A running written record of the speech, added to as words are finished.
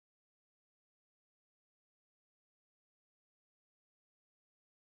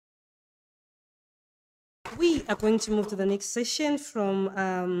We are going to move to the next session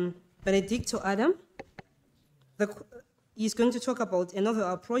from Benedicto Adam. He's going to talk about a novel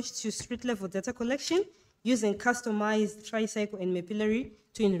approach to street-level data collection using customized tricycle and Mapillary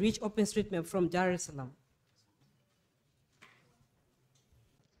to enrich OpenStreetMap from Dar es Salaam.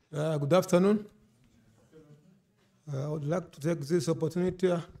 Good afternoon. I would like to take this opportunity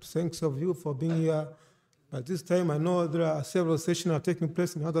to thank some of you for being here. At this time, I know there are several sessions are taking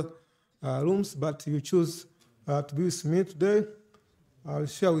place in other rooms, but you choose to be with me today. I'll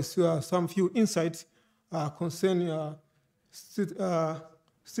share with you some few insights concerning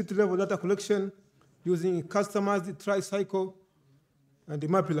street-level data collection using customized tricycle and the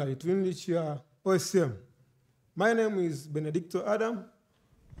Mapillary to enrich OSM. My name is Benedicto Adam.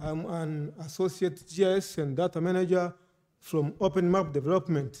 I'm an associate GIS and data manager from OpenMap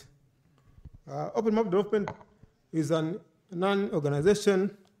Development. OpenMap Development is a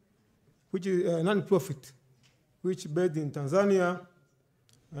non-organization, which is a non-profit, which is based in Tanzania,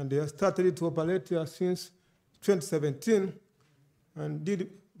 and they have started to operate here since 2017, and did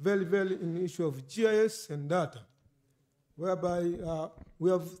very well in the issue of GIS and data, whereby we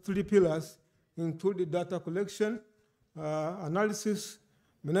have 3 pillars, including data collection, analysis,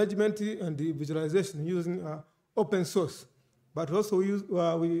 management, and the visualization using open source. But also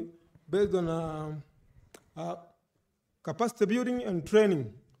we based on capacity building and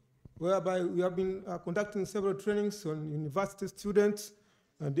training, whereby we have been conducting several trainings on university students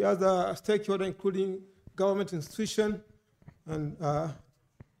and the other stakeholders, including government institutions and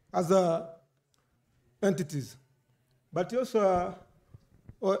other entities. But also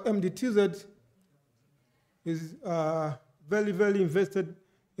OMDTZ is very, very invested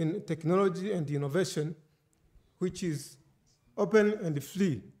in technology and innovation, which is open and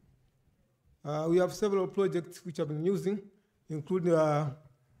free. We have several projects which have been using, including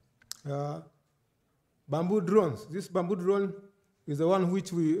bamboo drones. This bamboo drone is the one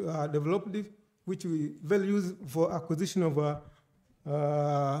which we developed, which we will use for acquisition of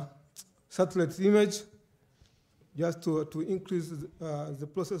satellite image, just to increase the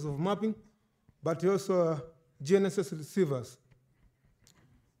process of mapping, but also GNSS receivers.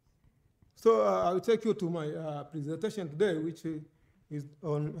 So I'll take you to my presentation today, which is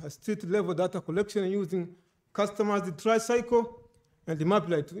on street-level data collection using customized tricycle and the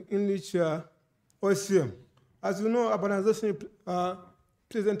Mapillary to enrich OSM. As you know, urbanization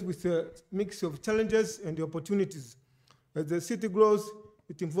present with a mix of challenges and opportunities. As the city grows,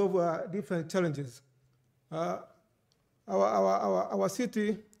 it involves different challenges. Our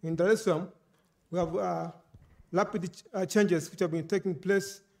city in Dar es Salaam, we have rapid changes which have been taking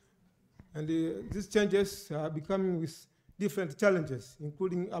place, and these changes are becoming with different challenges,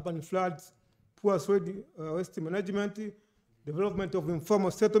 including urban floods, poor solid waste management, development of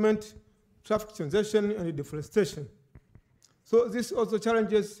informal settlement, traffic congestion, and deforestation. So this also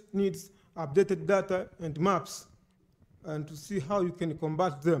challenges needs updated data and maps, and to see how you can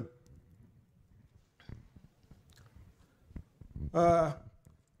combat them.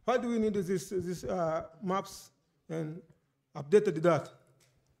 Why do we need these maps and updated data?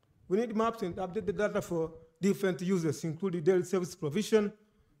 We need maps and updated data for different users, including daily service provision,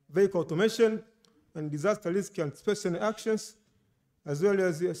 vehicle automation, and disaster risk and special actions, as well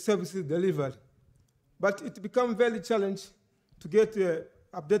as services delivered. But it becomes very challenging to get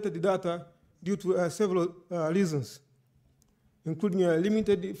updated data due to several reasons, including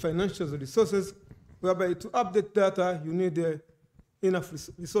limited financial resources, whereby to update data, you need enough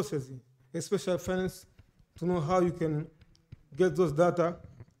resources, especially finance, to know how you can get those data.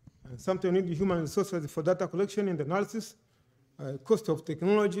 And sometimes you need human resources for data collection and analysis, cost of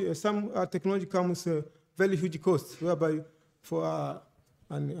technology. Some technology comes with a very huge cost, whereby for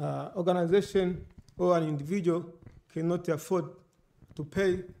an organization or an individual cannot afford to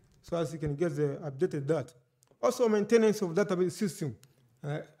pay so as you can get the updated data. Also, maintenance of database system.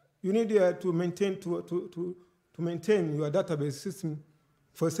 You need to maintain your database system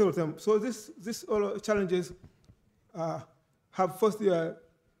for several times. So this all challenges have forced the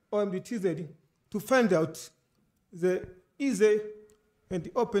OMDTZ to find out the easy and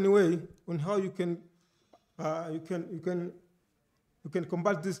the open way on how you can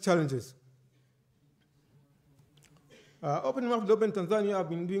combat these challenges. OpenMap Development Tanzania have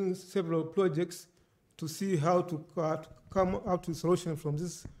been doing several projects to see how to come out with solutions from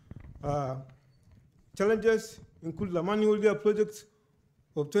these challenges, including the manual layer project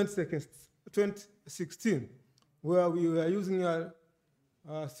of 2016, where we were using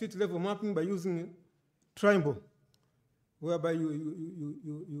street-level mapping by using triangle, whereby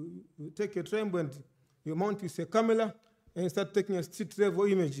you take a triangle and you mount with a camera and start taking street-level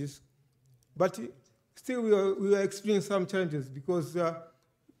images. But still we are experiencing some challenges because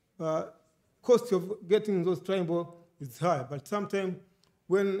cost of getting those triangle is high. But sometimes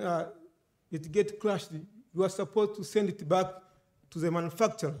when it gets crashed, you are supposed to send it back to the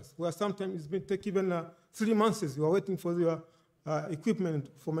manufacturers, where sometimes it's been taking even 3 months. You are waiting for your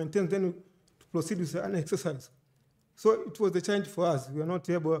equipment for maintenance, then to proceed with an exercise. So it was a challenge for us. We were not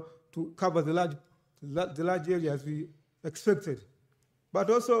able to cover the large areas we expected. But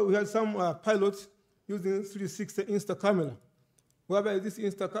also we had some pilots using 360 Insta camera, whereby this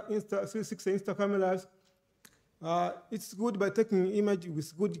 360 Insta cameras, it's good by taking image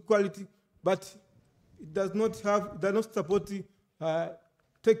with good quality, but it does not support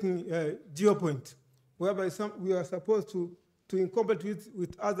taking geo point, whereby we are supposed to incorporate it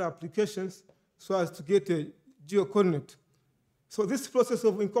with other applications so as to get a geo coordinate. So this process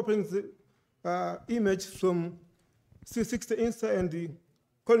of incorporating the image from 360 Insta and the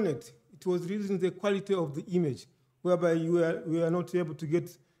coordinate, it was reducing the quality of the image, whereby we are not able to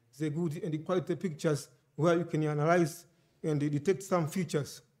get the good and the quality pictures where you can analyze and detect some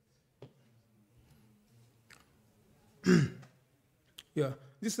features. Yeah,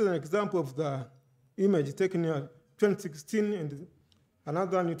 this is an example of the image taken in 2016 and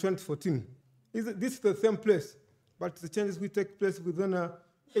another one in 2014. This is the same place, but the changes will take place within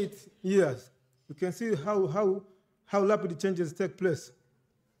 8 years. You can see how rapid changes take place.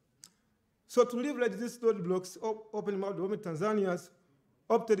 So to leverage these roadblocks, OpenStreetMap development Tanzania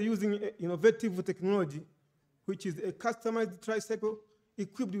opted using innovative technology, which is a customized tricycle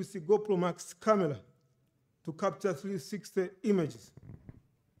equipped with the GoPro Max camera to capture 360 images.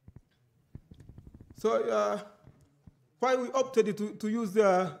 So why we opted to use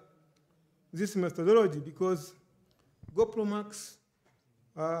this methodology? Because GoPro Max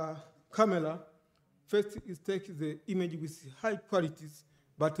camera, first it takes the image with high qualities,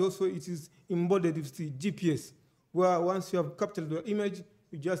 but also it is embodied with the GPS, where once you have captured the image,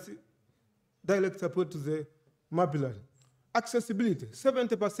 you just direct upload to the Mapillary. Accessibility,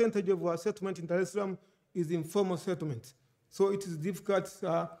 70% of our settlement in Dar es Salaam is informal settlement. So it is difficult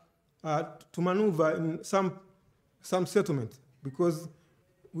to maneuver in some settlement because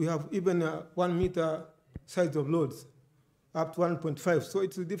we have even 1 meter size of loads, up to 1.5. So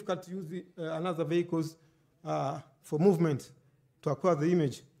it's difficult to use another vehicles for movement to acquire the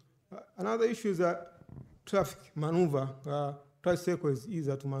image. Another issue is traffic maneuver. Tricycle is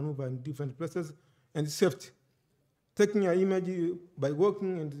easier to maneuver in different places, and safety. Taking an image by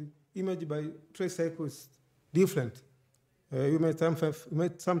walking and image by tricycle is different. You may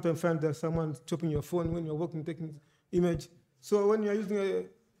sometimes find that someone chopping your phone when you're walking, taking image. So when you're using a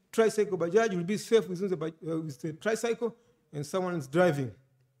tricycle Bajaj, you'll be safe with the tricycle and someone is driving.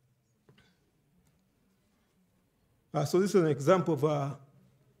 So this is an example of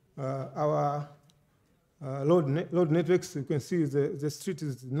our load networks. You can see the street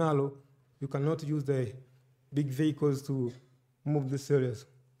is narrow. You cannot use the big vehicles to move these areas.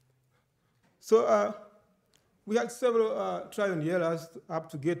 So we had several trial and errors up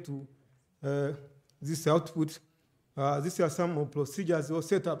to get to this output. These are some procedures or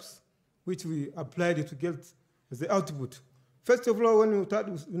setups which we applied to get the output. First of all, when you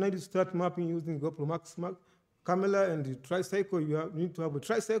need to start mapping using GoPro Max camera and the tricycle, you need to have a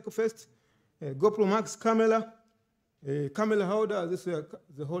tricycle first, a GoPro Max camera, a camera holder. This is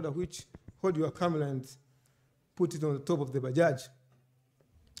the holder which hold your camera and put it on the top of the Bajaj.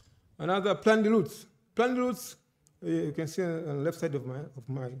 Another planned routes. Planned routes, you can see on the left side of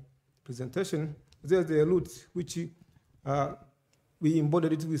my presentation. There's the route which we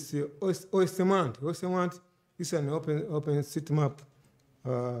embodied it with OSMant. OSMant is an OpenStreetMap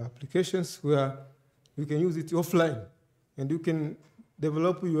applications where you can use it offline, and you can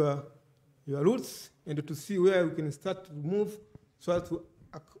develop your routes and to see where you can start to move so as to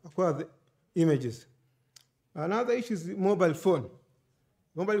acquire the images. Another issue is mobile phone.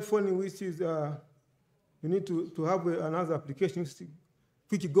 Mobile phone, which is you need to have another application,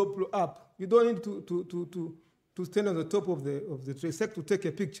 which GoPro app. You don't need to stand on the top of the tricycle to take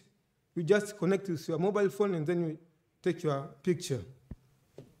a picture. You just connect with your mobile phone and then you take your picture.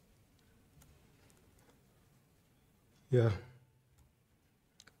 Yeah.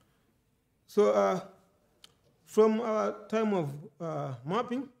 So from our time of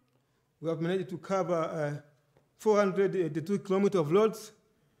mapping, we have managed to cover 482 kilometers of loads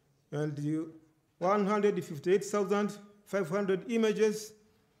and 158,500 images.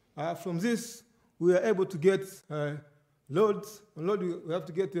 From this, we are able to get loads. On load, we have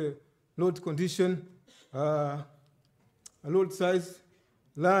to get a load condition, a load size,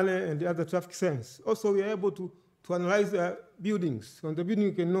 lane, and the other traffic signs. Also, we are able to analyze buildings. On the building,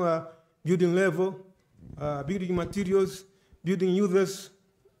 you can know building level, building materials, building users,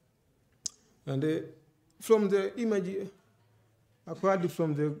 and from the image acquired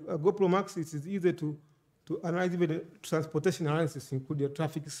from the GoPro Max, it is easy to analyze even the transportation analysis, including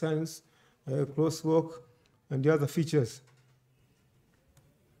traffic signs, crosswalk, and the other features.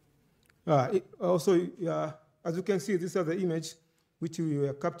 Also, as you can see, these are the image which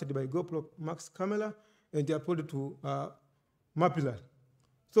were captured by GoPro Max camera, and they are uploaded to Mapillary.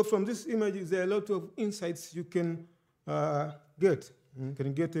 So from this image, there are a lot of insights you can get. You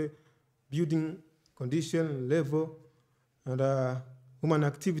can get a building condition, level, and human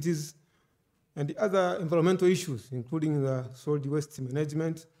activities, and the other environmental issues, including the solid waste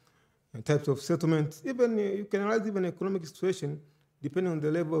management and types of settlement. Even you can analyze even economic situation depending on the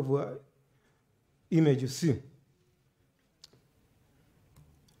level of image you see.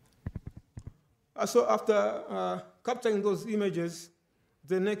 So after capturing those images,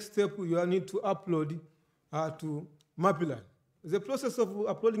 the next step you need to upload to Mapillary. The process of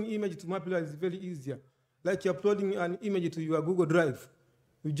uploading image to Mapillary is very easier. Like you're uploading an image to your Google Drive.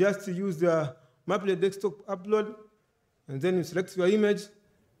 You just use the Mapillary desktop upload, and then you select your image.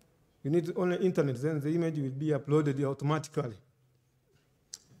 You need only internet, then the image will be uploaded automatically.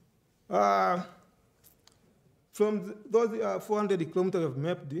 From those 400 kilometers of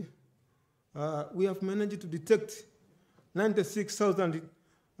mapped, we have managed to detect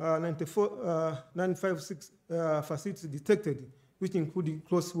 96,956 facilities detected, which include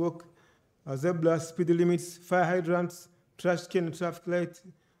crosswalk, zebra, speed limits, fire hydrants, trash can, traffic light,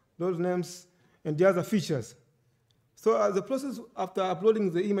 those names, and the other features. So the process after uploading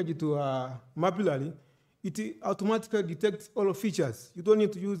the image to Mapillary, it automatically detects all features. You don't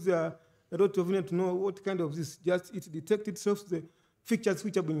need to use a lot of internet to know what kind of this. Just it detects itself the features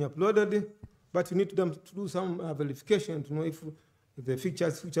which have been uploaded, but you need to do some verification to know if the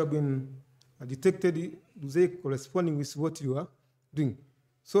features which have been detected, do they corresponding with what you are doing.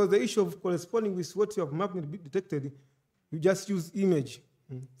 So the issue of corresponding with what you have mapped and detected, you just use image.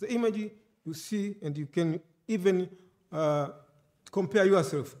 The image you see, and you can even compare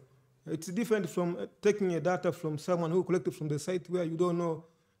yourself. It's different from taking a data from someone who collected from the site where you don't know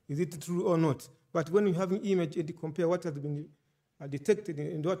is it true or not. But when you have an image and you compare what has been detected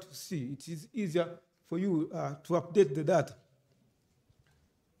and what you see, it is easier for you to update the data.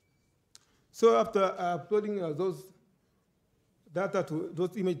 So after uploading those data to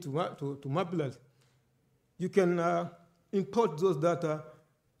those images to Mapillary, you can import those data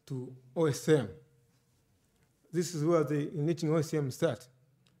to OSM. This is where the enriching OSM starts.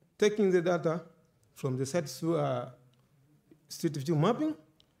 Taking the data from the site through Street View mapping,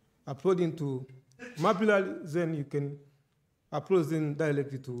 uploading to Mapillary, then you can upload them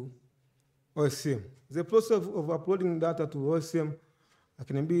directly to OSM. The process of uploading data to OSM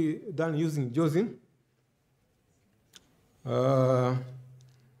can be done using JOSIN, where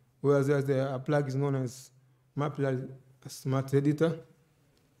there's a plugin known as Mapillary Smart Editor.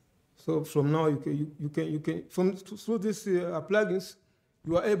 So from now, you can through these plugins,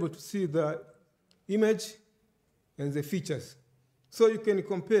 you are able to see the image and the features. So you can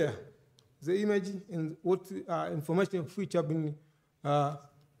compare the image and what information which have been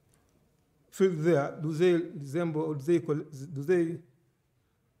filled there. Do they resemble, or do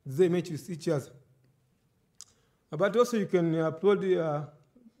they match with each other? But also you can upload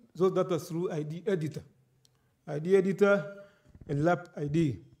those data through ID editor and lap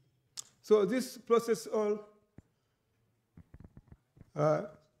ID. So this process all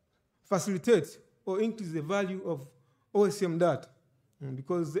facilitates or increase the value of OSM data,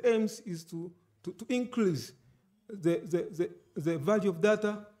 because the aim is to increase the value of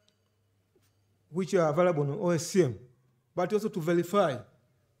data which are available on OSM, but also to verify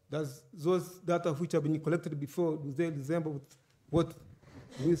that those data which have been collected before, do they resemble what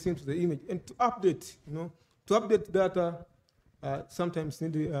we see to the image, and to update, to update data, sometimes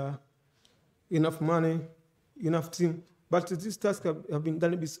need enough money, enough team. But this task have been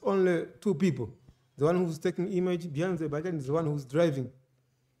done with only 2 people. The one who's taking image behind the Bajaji is the one who's driving.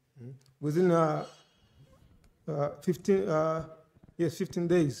 Within 15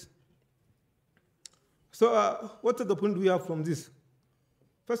 days. So what are the point we have from this?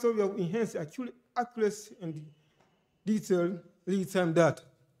 First of all, we have enhanced accuracy and detailed real-time data,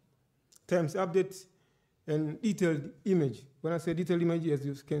 times update and detailed image. When I say detailed image, as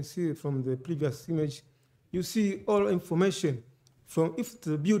you can see from the previous image, you see all information from if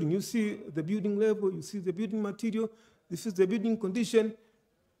the building, you see the building level, you see the building material, this is the building condition.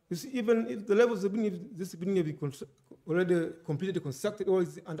 You see even if the levels of the building, if this building is already completely constructed or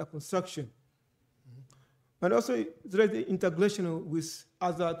is under construction. And also there is the integration with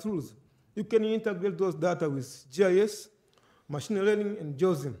other tools You can integrate those data with GIS, machine learning, and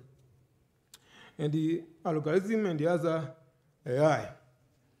JOSM, and the algorithm and the other AI.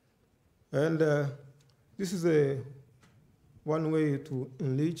 And this is one way to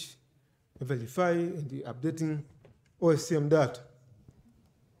enrich, verify, and the updating OSM data.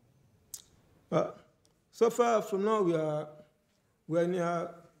 So far from now, we are in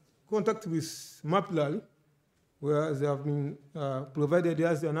contact with Mapillary, where they have been provided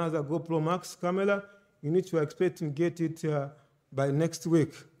us another GoPro Max camera, in which we are expecting to get it by next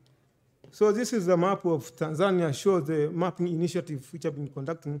week. So this is a map of Tanzania, shows the mapping initiative which I've been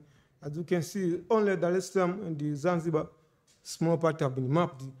conducting. As you can see, only Dar es Salaam and the Zanzibar small part have been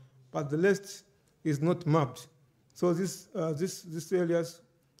mapped, but the rest is not mapped. So these areas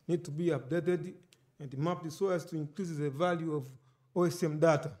need to be updated and mapped so as to increase the value of OSM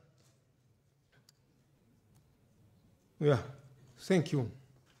data. Yeah, thank you.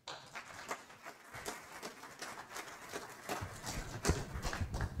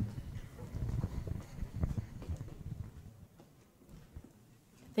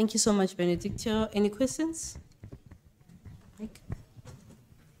 Thank you so much, Benedicto. Any questions? Mike?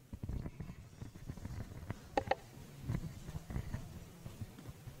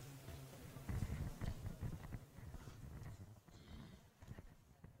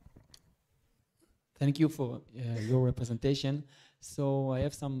 Thank you for your representation. So I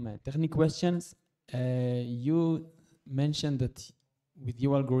have some technical questions. You mentioned that with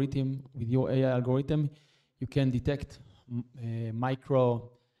your algorithm, with your AI algorithm, you can detect micro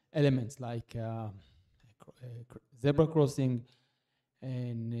elements like zebra crossing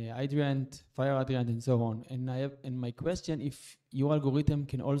and hydrant, fire hydrant, and so on. And my question, if your algorithm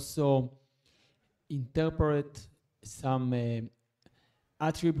can also interpret some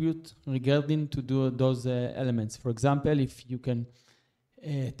attribute regarding to those elements. For example, if you can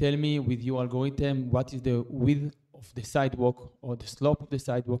tell me with your algorithm what is the width of the sidewalk or the slope of the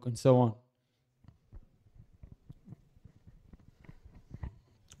sidewalk and so on.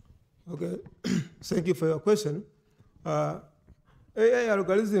 Okay, thank you for your question. AI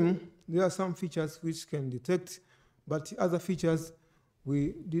algorithm, there are some features which can detect, but other features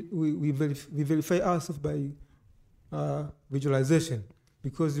we verify ourselves by visualization,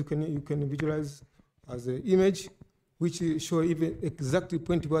 because you can visualize as an image which show even exactly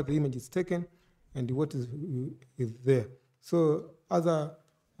point where the image is taken and what is there. So other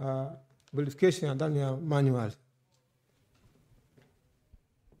verification are done manual.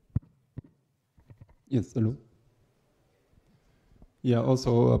 Yes, hello. Yeah,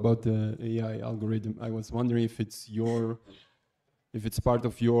 also about the AI algorithm, I was wondering if it's part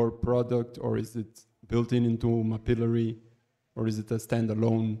of your product, or is it built into Mapillary, or is it a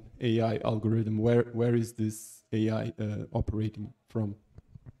standalone AI algorithm? Where is this AI operating from?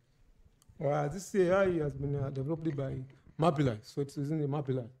 This AI has been developed by Mapillary, so it's in the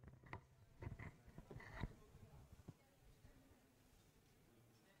Mapillary.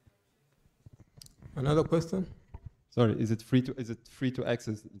 Another question? Sorry, is it free to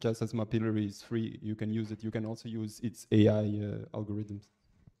access? Just as Mapillary is free, you can use it. You can also use its AI algorithms.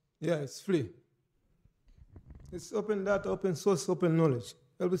 Yeah, it's free. It's open data, open source, open knowledge.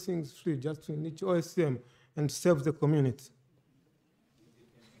 Everything is free, just to enrich OSM and serve the community.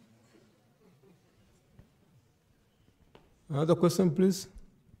 Another question, please.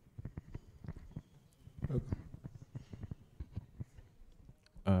 Okay.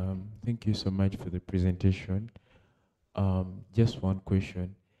 Thank you so much for the presentation. Just one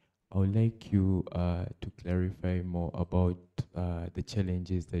question. I would like you to clarify more about the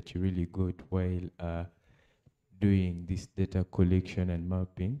challenges that you really got while doing this data collection and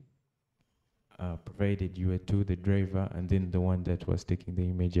mapping, provided you were to the driver and then the one that was taking the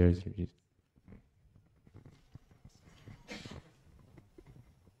images. Is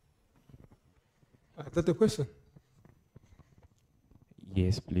that the question?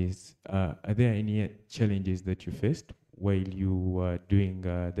 Yes, please. Are there any challenges that you faced while you were doing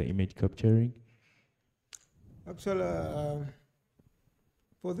the image capturing? Actually,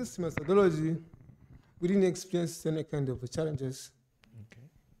 for this methodology, we didn't experience any kind of challenges. Okay.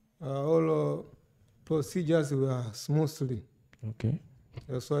 All procedures were smoothly. Okay.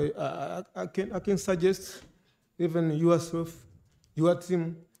 So I can suggest even yourself, your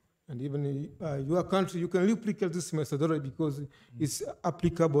team, and even your country, you can replicate this methodology because it's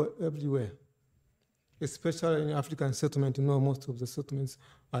applicable everywhere, especially in African settlement. You know, most of the settlements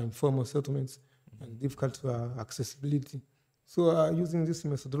are informal settlements and difficult accessibility. So using this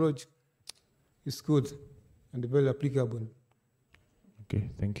methodology is good and very applicable. Okay,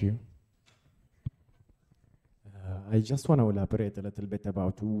 thank you. I just want to elaborate a little bit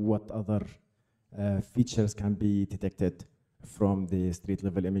about what other features can be detected from the street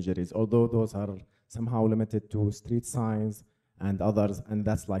level imageries, although those are somehow limited to street signs and others, and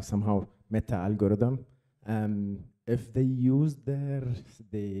that's like somehow meta algorithm. If they use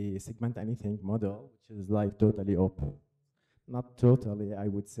the segment anything model, which is like totally open, not totally, I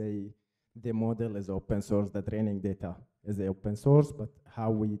would say the model is open source, the training data is open source, but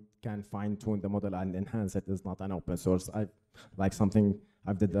how we can fine tune the model and enhance it is not an open source. Like something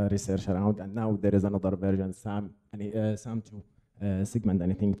I've did a research around, and now there is another version, SAM2, segment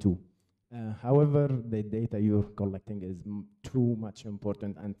anything 2. However, the data you're collecting is too much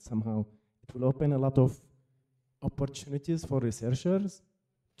important, and somehow it will open a lot of opportunities for researchers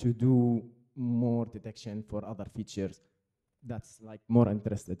to do more detection for other features. That's like more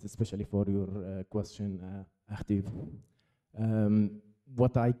interested, especially for your question, Ahtiv.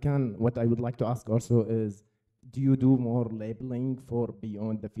 What I would like to ask also is, do you do more labeling for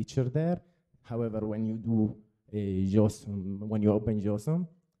beyond the feature there? However, when you do a JOSM, when you open JOSM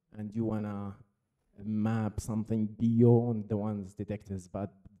and you wanna map something beyond the ones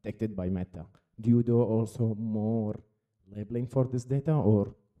detected by Meta, do you do also more labeling for this data,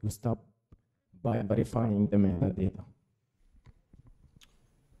 or you stop by verifying the metadata?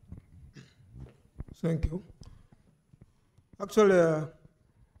 Thank you. Actually,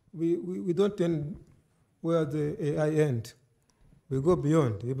 we don't end where the AI end. We go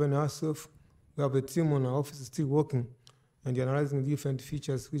beyond. Even ourselves, we have a team on our office still working and analyzing different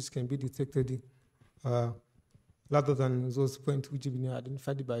features which can be detected rather than those points which have been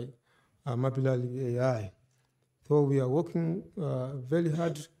identified by Mapillary AI. So we are working very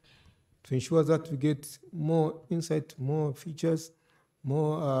hard to ensure that we get more insight, more features,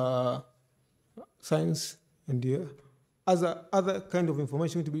 more science, and other kind of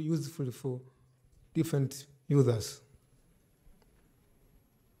information to be useful for different users.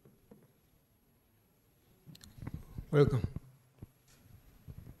 Welcome.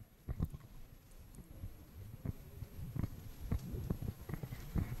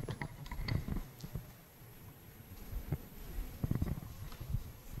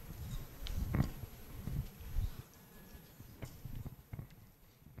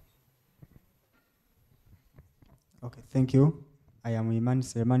 Okay, thank you. I am Iman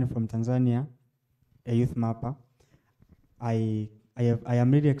Selemani from Tanzania, a youth mapper. I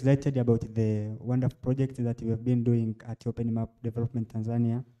am really excited about the wonderful project that we have been doing at OpenMap Development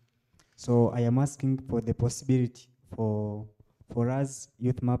Tanzania. So I am asking for the possibility for us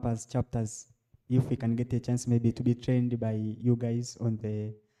youth mappers chapters, if we can get a chance maybe to be trained by you guys on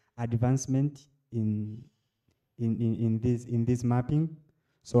the advancement in this mapping.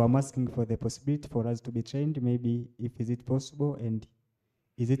 So I'm asking for the possibility for us to be trained, maybe if is it possible, and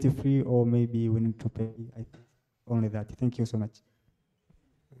is it free, or maybe we need to pay? I think only that. Thank you so much.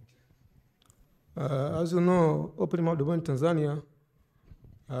 As you know, OpenMap Development Tanzania,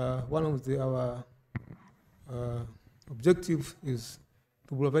 one of our objectives is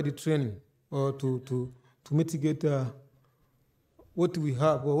to provide training or to mitigate what we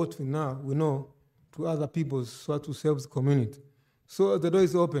have or what we know to other people, so to serve the community. So the door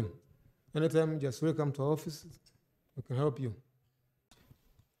is open. Anytime, just welcome to our office. We can help you.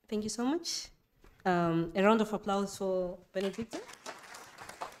 Thank you so much. A round of applause for Benedicta.